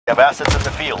have assets in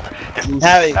the field.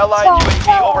 Harry. Allied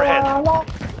UAV overhead.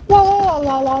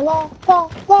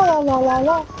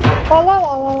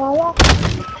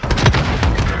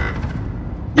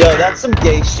 Yo, that's some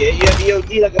gay shit. You have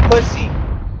EOD like a pussy.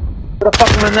 What the fuck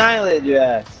am I annihilated your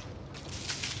ass?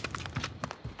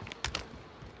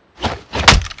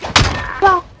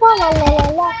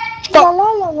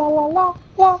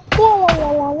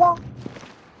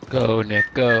 Go, Nick,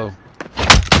 go.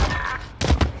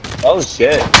 Oh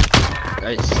shit.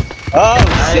 Nice. Oh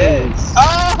shit.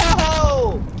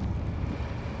 Oh!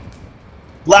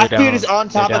 Blackbeard is on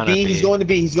top of B. He's going to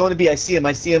B. He's going to B. I see him.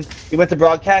 I see him. He went to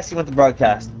broadcast. He went to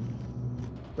broadcast.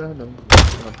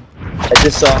 I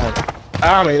just saw him.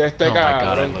 Ah, mira este Oh my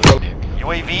god, I cabrón. love Nick.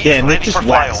 UAV Damn, Nick ready just for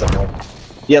whacked flyover. someone.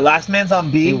 Yeah, last man's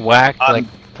on B. He whacked like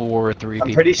 4 or 3 I'm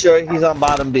people. pretty sure he's on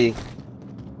bottom B.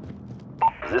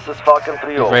 This is Falcon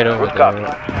 3 He's right over Good there. copy.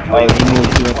 Oh, he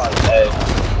moved to A.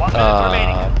 1 minute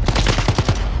remaining.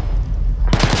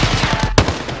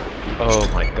 Oh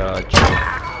my god, Joe.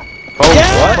 Oh,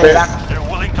 what? They're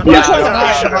willing to Yeah,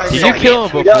 die. Did you kill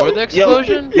him before the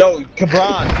explosion? Yo,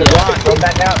 Cabron, come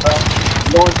back out, bro.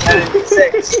 Going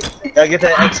 10-6. Gotta get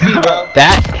that XP, bro.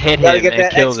 That hit Gotta him get and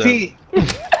that killed him. XP.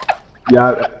 Ya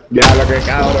lo que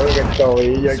cabrón que estoy.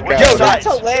 Yo, that's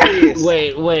hilarious.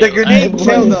 Wait. The grenade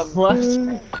killed him. What?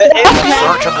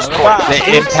 Search and destroy. The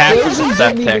impact from the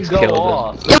Zeptex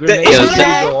killed him. The grenade Yo, didn't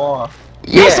Zach- go off.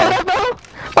 Yeah.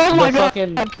 Oh my The god.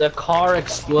 fucking the car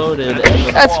exploded and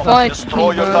the That's fine.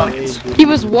 Destroy your targets. He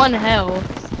was 1 health.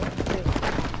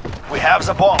 We have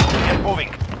the bomb. Get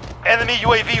moving. Enemy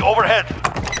UAV overhead.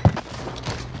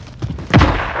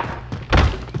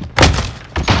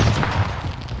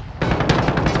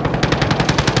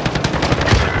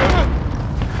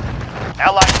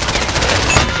 Allied.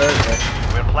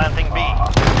 We're planting B.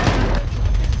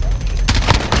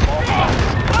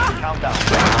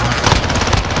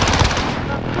 Countdown.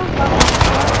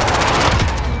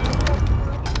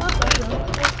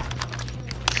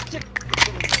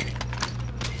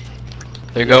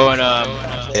 They're going,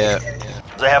 yeah.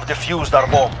 They have defused our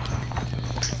bomb.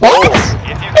 What? If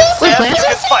you can stand, you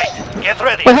can fight. Get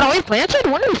ready. Wait, hold on, we planted?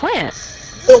 When did we plant?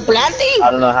 I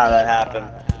don't know how that happened,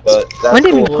 but that's When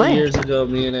did we cool. play? 4 years ago,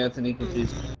 me and Anthony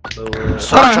confused. So Search and who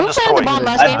planted destroy. the bomb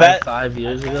last I game? bet. 5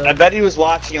 years ago. I bet he was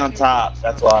watching on top.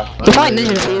 That's why. It's probably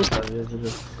ninja defused. 5 years ago.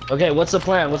 Okay, what's the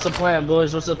plan? What's the plan,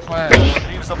 boys? What's the plan?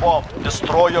 Retrieve the bomb.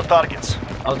 Destroy your targets.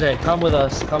 Okay, come with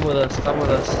us. Come with us. Come with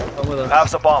us. Come with us.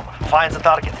 Have the bomb. Find the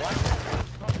target.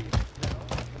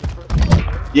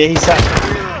 Yeah, he's set.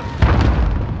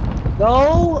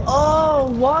 No. Oh,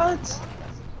 what?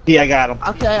 Yeah, I got him.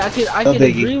 Okay, I No can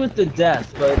biggie. agree with the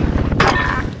death, but.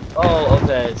 Oh,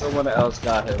 okay. Someone else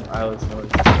got him. I was going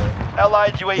to say.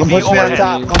 Allied Come UAV push me on overhead.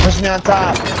 top. Come push me on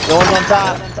top. No one's on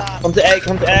top. Come to A.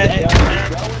 Come to A.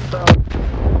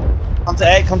 Come to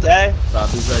A. Come to A. Stop.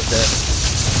 He's right there.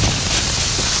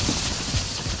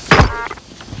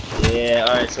 Yeah.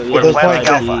 All right. So We're he's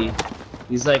planting like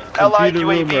he's like Allied computer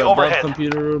room UAV or above overhead.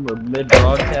 computer room or mid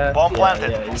broadcast. Bomb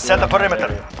planted. he's Set the right perimeter.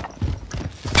 there.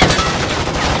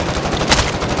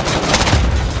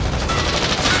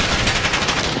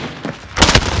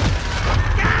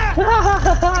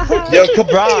 Yo,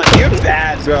 Cabron, you're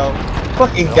bad, bro.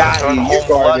 Fucking got Return you. home You're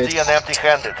bloody garbage. and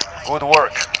empty-handed. Good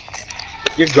work.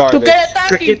 You're garbage.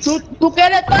 Crickets. Tú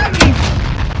quieres tanque.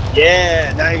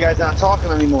 Yeah, now you guys not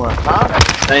talking anymore, huh?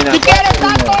 Now you're not Tú quieres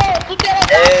talking anymore. tanque. Tú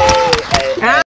quieres Hey, hey, hey.